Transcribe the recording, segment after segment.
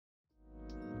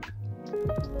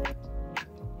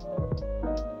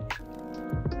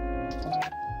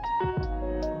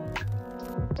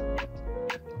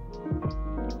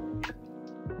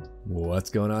What's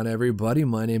going on, everybody?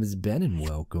 My name is Ben and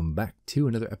welcome back to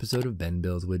another episode of Ben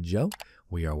Builds with Joe.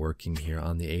 We are working here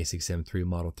on the A6M3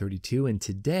 Model 32, and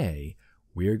today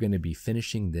we are going to be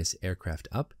finishing this aircraft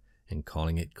up and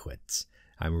calling it quits.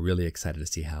 I'm really excited to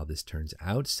see how this turns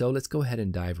out, so let's go ahead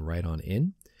and dive right on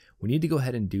in. We need to go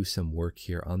ahead and do some work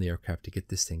here on the aircraft to get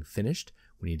this thing finished.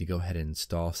 We need to go ahead and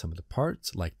install some of the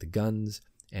parts like the guns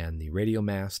and the radio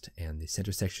mast and the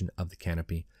center section of the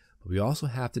canopy, but we also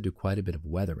have to do quite a bit of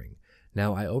weathering.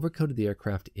 Now, I overcoated the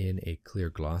aircraft in a clear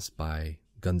gloss by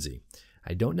Gunzi.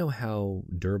 I don't know how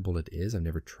durable it is. I've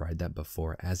never tried that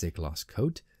before as a gloss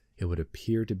coat. It would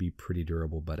appear to be pretty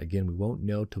durable, but again, we won't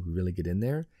know till we really get in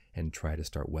there and try to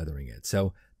start weathering it.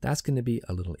 So that's going to be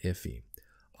a little iffy.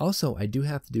 Also, I do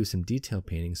have to do some detail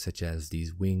painting such as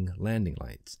these wing landing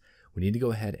lights. We need to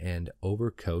go ahead and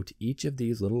overcoat each of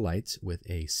these little lights with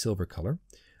a silver color.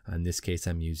 In this case,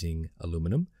 I'm using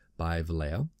aluminum by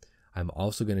Vallejo. I'm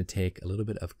also going to take a little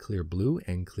bit of clear blue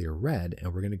and clear red,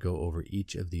 and we're going to go over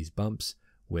each of these bumps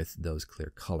with those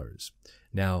clear colors.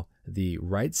 Now, the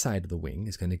right side of the wing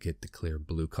is going to get the clear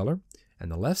blue color, and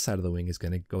the left side of the wing is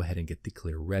going to go ahead and get the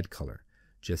clear red color,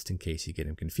 just in case you get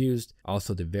them confused.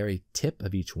 Also, the very tip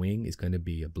of each wing is going to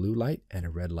be a blue light and a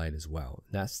red light as well.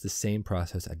 That's the same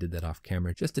process. I did that off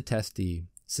camera just to test the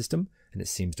system, and it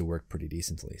seems to work pretty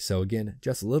decently. So again,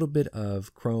 just a little bit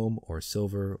of chrome or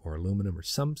silver or aluminum or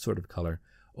some sort of color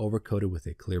overcoated with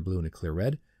a clear blue and a clear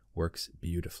red works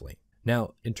beautifully.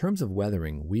 Now, in terms of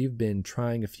weathering, we've been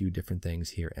trying a few different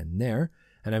things here and there,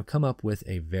 and I've come up with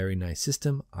a very nice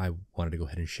system I wanted to go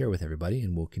ahead and share with everybody,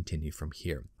 and we'll continue from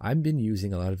here. I've been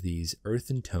using a lot of these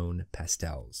earthen tone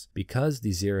pastels. Because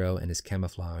the Zero and his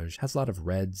camouflage has a lot of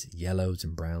reds, yellows,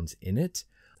 and browns in it,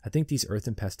 I think these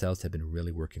earthen pastels have been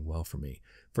really working well for me.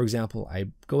 For example, I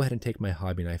go ahead and take my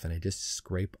hobby knife and I just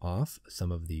scrape off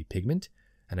some of the pigment,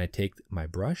 and I take my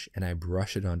brush and I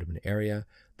brush it onto an area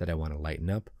that I want to lighten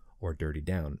up or dirty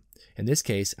down. In this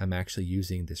case, I'm actually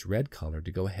using this red color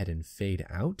to go ahead and fade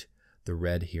out the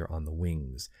red here on the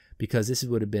wings, because this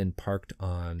would have been parked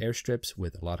on airstrips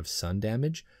with a lot of sun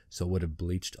damage, so it would have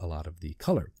bleached a lot of the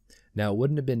color. Now, it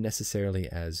wouldn't have been necessarily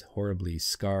as horribly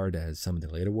scarred as some of the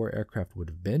later war aircraft would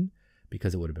have been,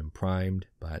 because it would have been primed,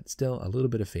 but still a little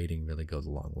bit of fading really goes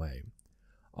a long way.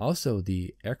 Also,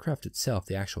 the aircraft itself,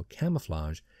 the actual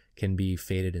camouflage, can be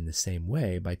faded in the same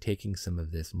way by taking some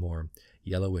of this more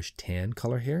yellowish tan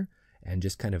color here and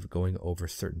just kind of going over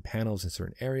certain panels in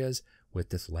certain areas with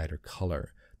this lighter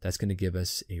color. That's going to give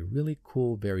us a really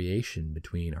cool variation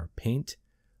between our paint,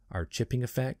 our chipping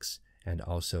effects, and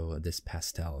also this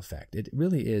pastel effect. It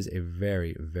really is a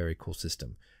very, very cool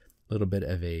system. A little bit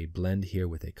of a blend here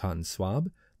with a cotton swab.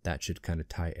 That should kind of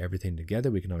tie everything together.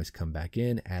 We can always come back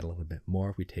in, add a little bit more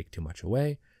if we take too much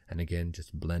away, and again,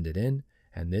 just blend it in.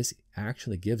 And this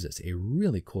actually gives us a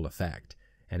really cool effect.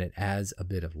 And it adds a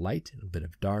bit of light, a bit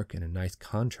of dark, and a nice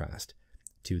contrast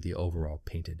to the overall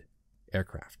painted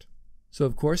aircraft. So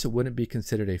of course, it wouldn't be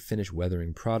considered a finished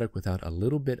weathering product without a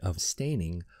little bit of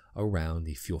staining around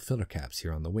the fuel filter caps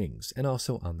here on the wings and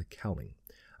also on the cowling.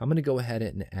 I'm going to go ahead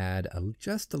and add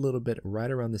just a little bit right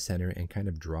around the center and kind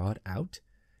of draw it out,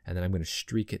 and then I'm going to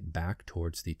streak it back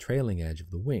towards the trailing edge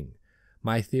of the wing.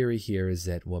 My theory here is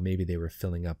that, well, maybe they were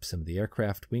filling up some of the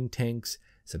aircraft wing tanks,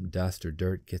 some dust or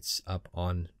dirt gets up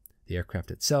on the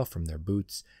aircraft itself from their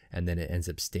boots, and then it ends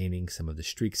up staining some of the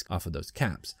streaks off of those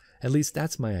caps. At least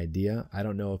that's my idea. I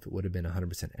don't know if it would have been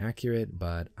 100% accurate,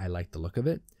 but I like the look of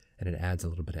it, and it adds a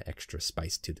little bit of extra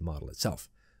spice to the model itself.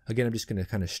 Again, I'm just going to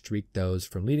kind of streak those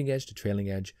from leading edge to trailing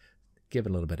edge, give it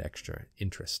a little bit extra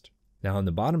interest. Now on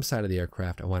the bottom side of the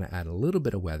aircraft, I want to add a little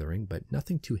bit of weathering, but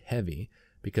nothing too heavy,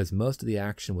 because most of the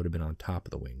action would have been on top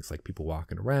of the wings, like people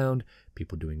walking around,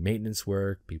 people doing maintenance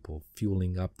work, people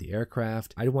fueling up the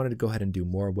aircraft. I wanted to go ahead and do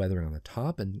more weathering on the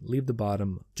top and leave the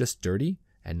bottom just dirty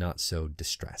and not so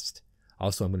distressed.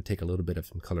 Also, I'm going to take a little bit of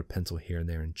some colored pencil here and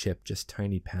there and chip just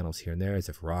tiny panels here and there as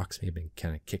if rocks may have been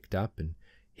kind of kicked up and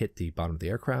hit the bottom of the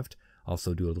aircraft.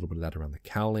 Also do a little bit of that around the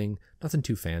cowling. Nothing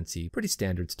too fancy, pretty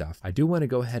standard stuff. I do want to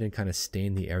go ahead and kind of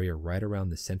stain the area right around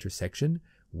the center section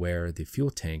where the fuel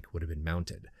tank would have been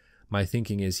mounted. My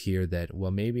thinking is here that,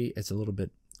 well, maybe it's a little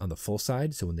bit on the full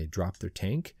side, so when they drop their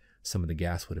tank, some of the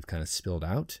gas would have kind of spilled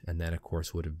out, and that of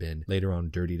course would have been later on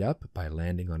dirtied up by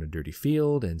landing on a dirty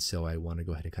field, and so I want to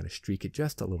go ahead and kind of streak it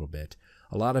just a little bit.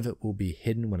 A lot of it will be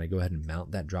hidden when I go ahead and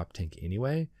mount that drop tank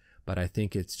anyway, but I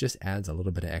think it just adds a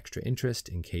little bit of extra interest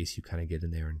in case you kind of get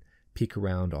in there and peek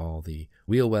around all the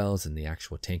wheel wells and the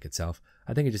actual tank itself.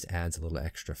 I think it just adds a little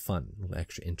extra fun, a little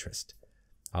extra interest.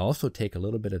 I'll also take a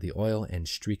little bit of the oil and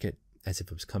streak it as if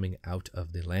it was coming out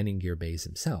of the landing gear bays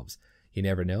themselves. You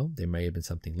never know, there may have been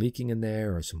something leaking in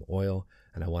there or some oil,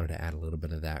 and I wanted to add a little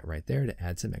bit of that right there to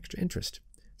add some extra interest.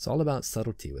 It's all about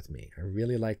subtlety with me. I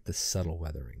really like the subtle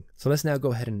weathering. So let's now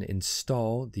go ahead and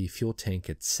install the fuel tank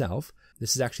itself.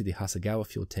 This is actually the Hasegawa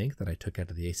fuel tank that I took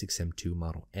out of the A6M2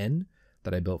 Model N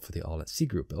that I built for the All at Sea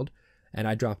group build. And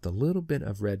I dropped a little bit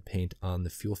of red paint on the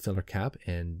fuel filler cap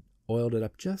and oiled it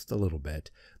up just a little bit,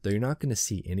 though you're not going to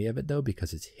see any of it though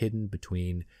because it's hidden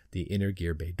between the inner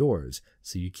gear bay doors,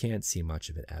 so you can't see much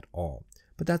of it at all.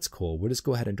 But that's cool. We'll just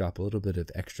go ahead and drop a little bit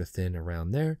of extra thin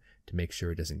around there to make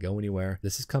sure it doesn't go anywhere.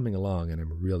 This is coming along and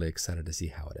I'm really excited to see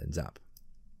how it ends up.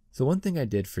 So one thing I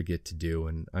did forget to do,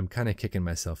 and I'm kind of kicking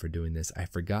myself for doing this, I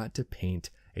forgot to paint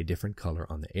a different color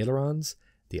on the ailerons,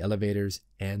 the elevators,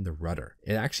 and the rudder.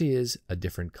 It actually is a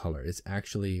different color. It's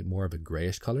actually more of a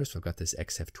grayish color, so I've got this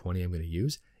XF20 I'm going to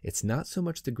use. It's not so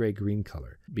much the gray-green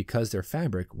color. Because they're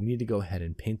fabric, we need to go ahead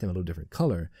and paint them a little different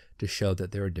color to show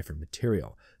that they're a different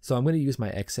material. So I'm going to use my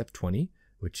XF20,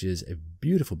 which is a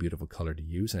beautiful, beautiful color to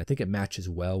use, and I think it matches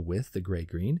well with the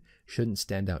gray-green. Shouldn't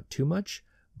stand out too much,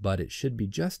 but it should be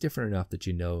just different enough that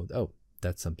you know, oh,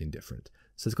 that's something different.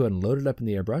 So let's go ahead and load it up in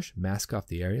the airbrush, mask off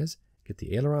the areas, get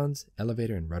the ailerons,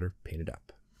 elevator, and rudder painted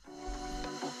up.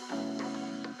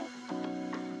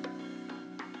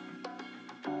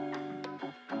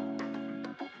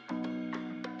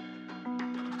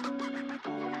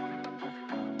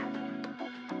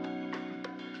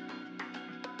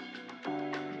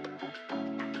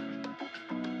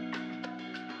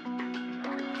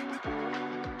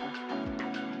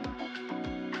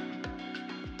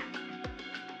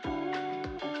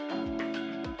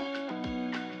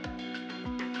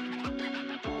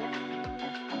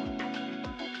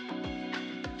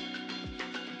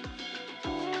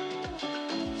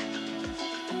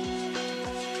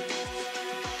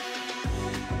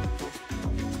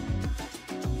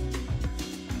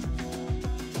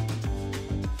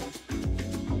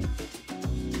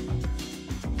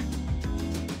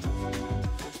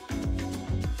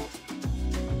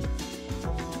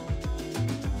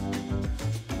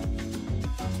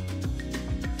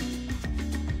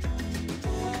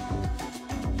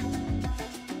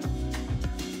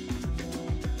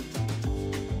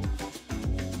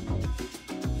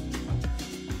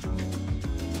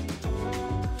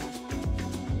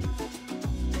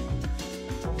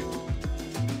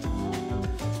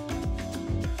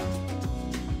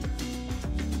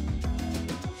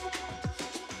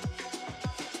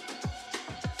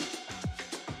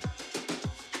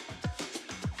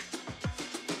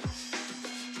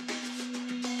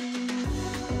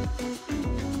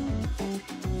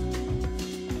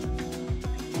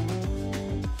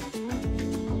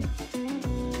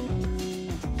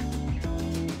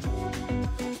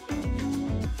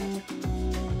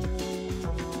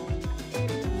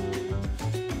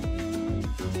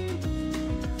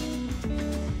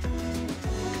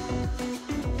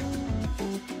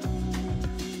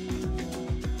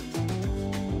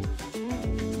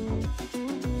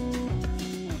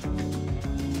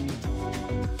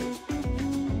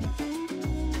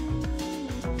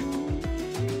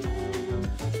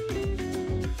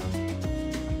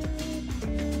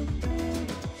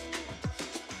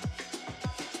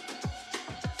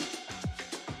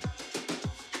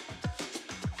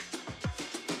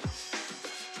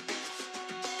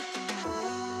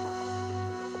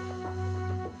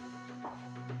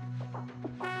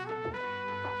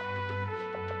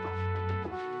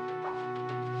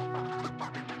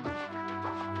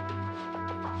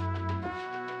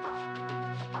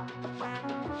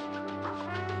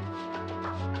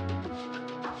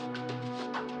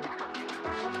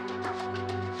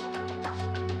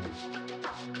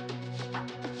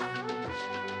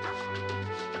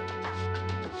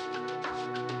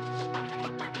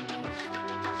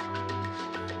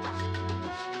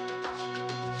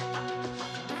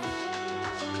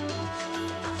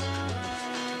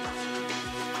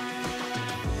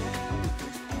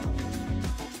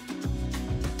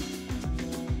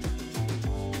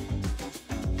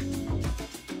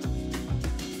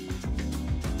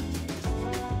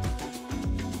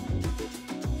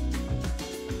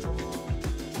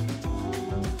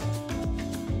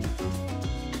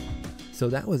 So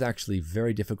that was actually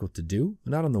very difficult to do.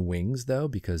 Not on the wings though,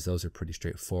 because those are pretty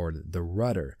straightforward. The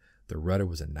rudder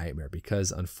was a nightmare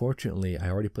because unfortunately I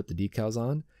already put the decals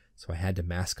on, so I had to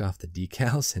mask off the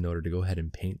decals in order to go ahead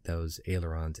and paint those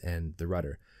ailerons and the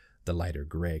rudder, the lighter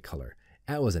gray color.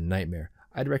 That was a nightmare.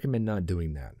 I'd recommend not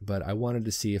doing that, but I wanted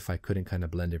to see if I couldn't kind of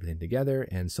blend everything together,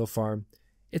 and so far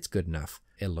it's good enough.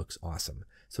 It looks awesome.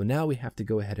 So now we have to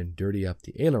go ahead and dirty up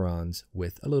the ailerons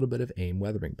with a little bit of AIM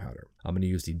weathering powder. I'm going to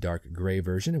use the dark gray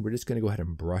version, and we're just going to go ahead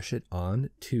and brush it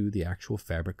on to the actual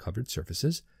fabric covered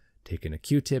surfaces. Taking a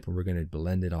Q-tip, and we're going to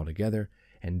blend it all together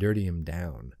and dirty them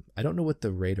down. I don't know what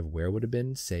the rate of wear would have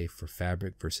been, say for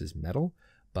fabric versus metal,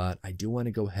 but I do want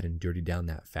to go ahead and dirty down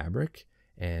that fabric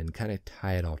and kind of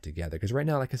tie it all together. Because right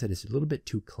now, like I said, it's a little bit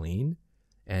too clean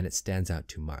and it stands out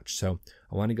too much. So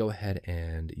I want to go ahead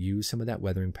and use some of that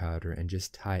weathering powder and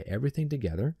just tie everything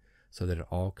together so that it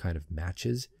all kind of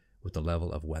matches with the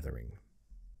level of weathering.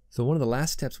 So one of the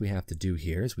last steps we have to do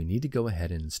here is we need to go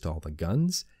ahead and install the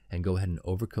guns and go ahead and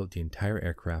overcoat the entire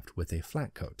aircraft with a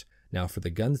flat coat. Now for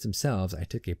the guns themselves, I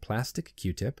took a plastic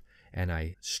Q-tip and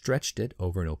I stretched it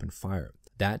over an open fire.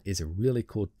 That is a really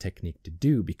cool technique to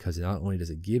do because not only does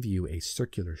it give you a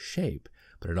circular shape,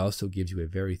 but it also gives you a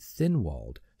very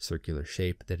thin-walled circular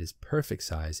shape that is perfect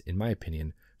size, in my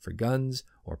opinion, for guns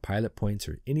or pilot points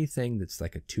or anything that's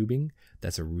like a tubing.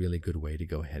 That's a really good way to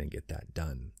go ahead and get that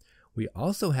done. We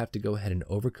also have to go ahead and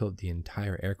overcoat the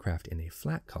entire aircraft in a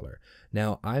flat color.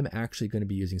 Now, I'm actually going to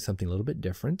be using something a little bit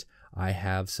different. I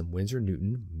have some Winsor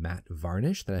Newton matte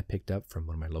varnish that I picked up from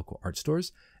one of my local art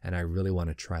stores, and I really want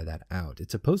to try that out.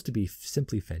 It's supposed to be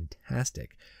simply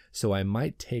fantastic. So I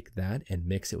might take that and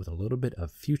mix it with a little bit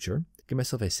of Future, give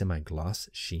myself a semi-gloss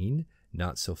sheen,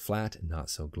 not so flat, not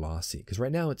so glossy, because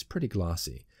right now it's pretty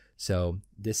glossy. So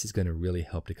this is going to really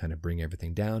help to kind of bring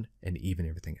everything down and even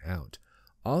everything out.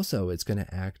 Also, it's going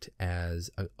to act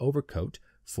as an overcoat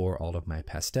for all of my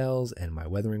pastels and my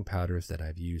weathering powders that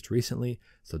I've used recently,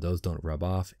 so those don't rub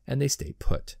off and they stay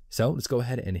put. So let's go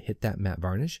ahead and hit that matte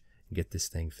varnish and get this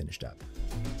thing finished up.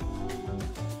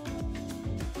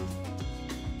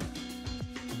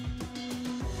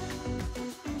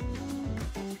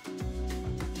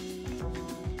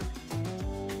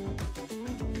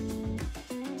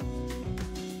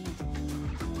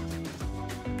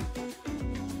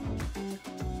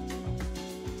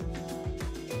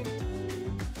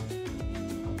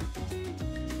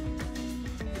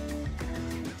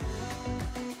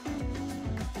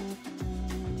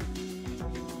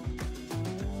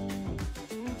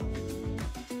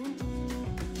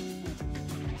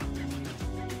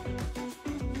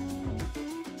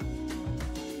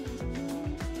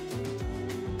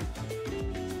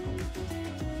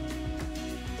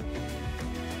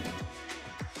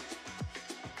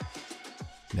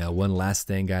 Now, one last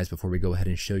thing, guys, before we go ahead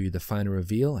and show you the final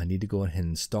reveal, I need to go ahead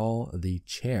and install the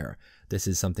chair. This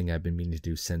is something I've been meaning to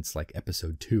do since like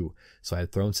episode 2. So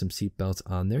I've thrown some seat belts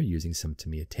on there using some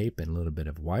Tamiya tape and a little bit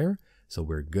of wire. So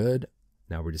we're good.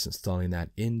 Now we're just installing that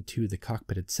into the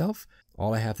cockpit itself.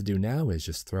 All I have to do now is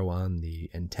just throw on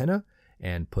the antenna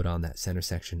and put on that center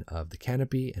section of the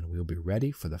canopy, and we'll be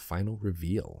ready for the final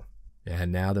reveal.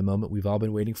 And now the moment we've all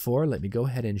been waiting for. Let me go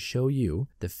ahead and show you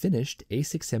the finished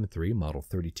A6M3 Model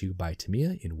 32 by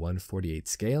Tamiya in 1/48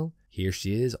 scale. Here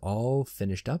she is, all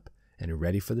finished up and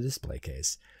ready for the display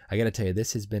case. I gotta tell you,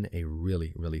 this has been a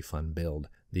really, really fun build.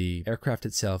 The aircraft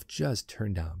itself just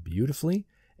turned out beautifully,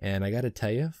 and I gotta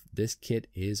tell you, this kit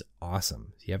is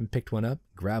awesome. If you haven't picked one up,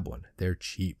 grab one. They're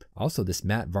cheap. Also, this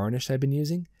matte varnish I've been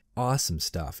using, awesome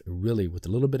stuff. Really, with a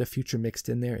little bit of Future mixed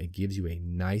in there, it gives you a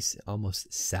nice,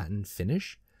 almost satin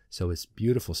finish. So it's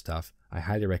beautiful stuff. I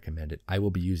highly recommend it. I will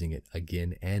be using it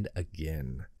again and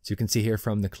again. So you can see here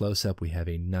from the close-up, we have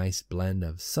a nice blend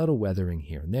of subtle weathering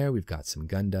here and there. We've got some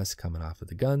gun dust coming off of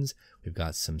the guns. We've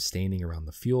got some staining around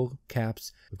the fuel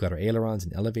caps. We've got our ailerons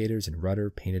and elevators and rudder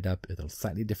painted up with a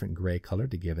slightly different gray color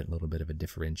to give it a little bit of a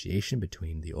differentiation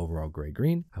between the overall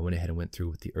gray-green. I went ahead and went through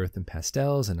with the earthen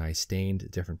pastels, and I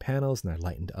stained different panels and I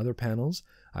lightened other panels.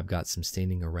 I've got some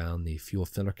staining around the fuel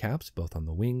filler caps, both on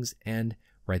the wings and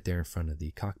right there in front of the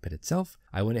cockpit itself.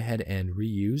 I went ahead and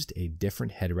reused a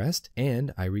different headrest,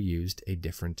 and I reused a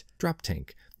different drop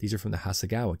tank. These are from the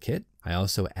Hasegawa kit. I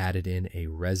also added in a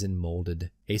resin molded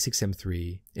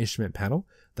A6M3 instrument panel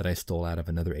that I stole out of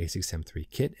another A6M3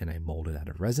 kit, and I molded out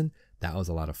of resin. That was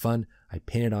a lot of fun. I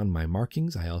painted on my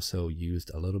markings. I also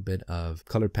used a little bit of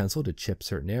colored pencil to chip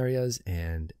certain areas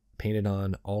and painted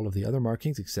on all of the other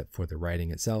markings except for the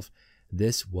writing itself.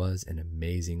 This was an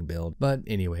amazing build. But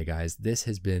anyway, guys, this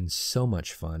has been so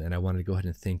much fun, and I wanted to go ahead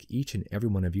and thank each and every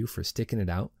one of you for sticking it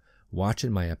out, watching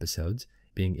my episodes,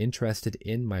 being interested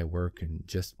in my work, and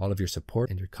just all of your support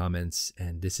and your comments,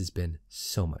 and this has been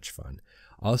so much fun.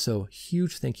 Also,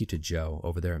 huge thank you to Joe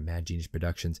over there at Mad Genius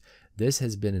Productions. This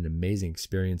has been an amazing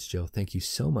experience, Joe. Thank you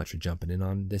so much for jumping in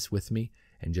on this with me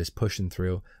and just pushing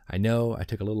through. I know I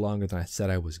took a little longer than I said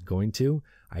I was going to.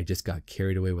 I just got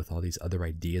carried away with all these other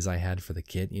ideas I had for the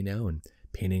kit, you know, and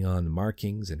painting on the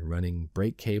markings and running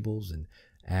brake cables and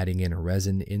adding in a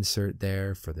resin insert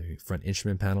there for the front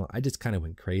instrument panel. I just kind of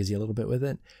went crazy a little bit with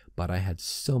it, but I had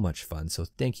so much fun. So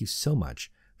thank you so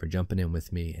much for jumping in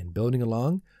with me and building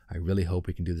along. I really hope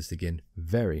we can do this again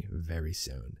very, very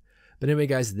soon. But anyway,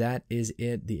 guys, that is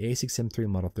it. The A6M3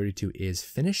 Model 32 is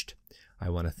finished. I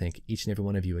want to thank each and every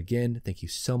one of you again. Thank you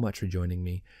so much for joining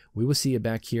me. We will see you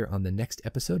back here on the next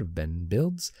episode of Ben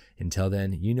Builds. Until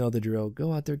then, you know the drill.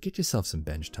 Go out there, get yourself some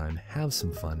bench time, have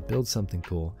some fun, build something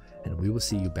cool, and we will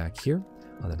see you back here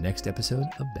on the next episode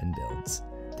of Ben Builds.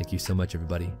 Thank you so much,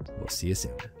 everybody. We'll see you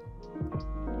soon.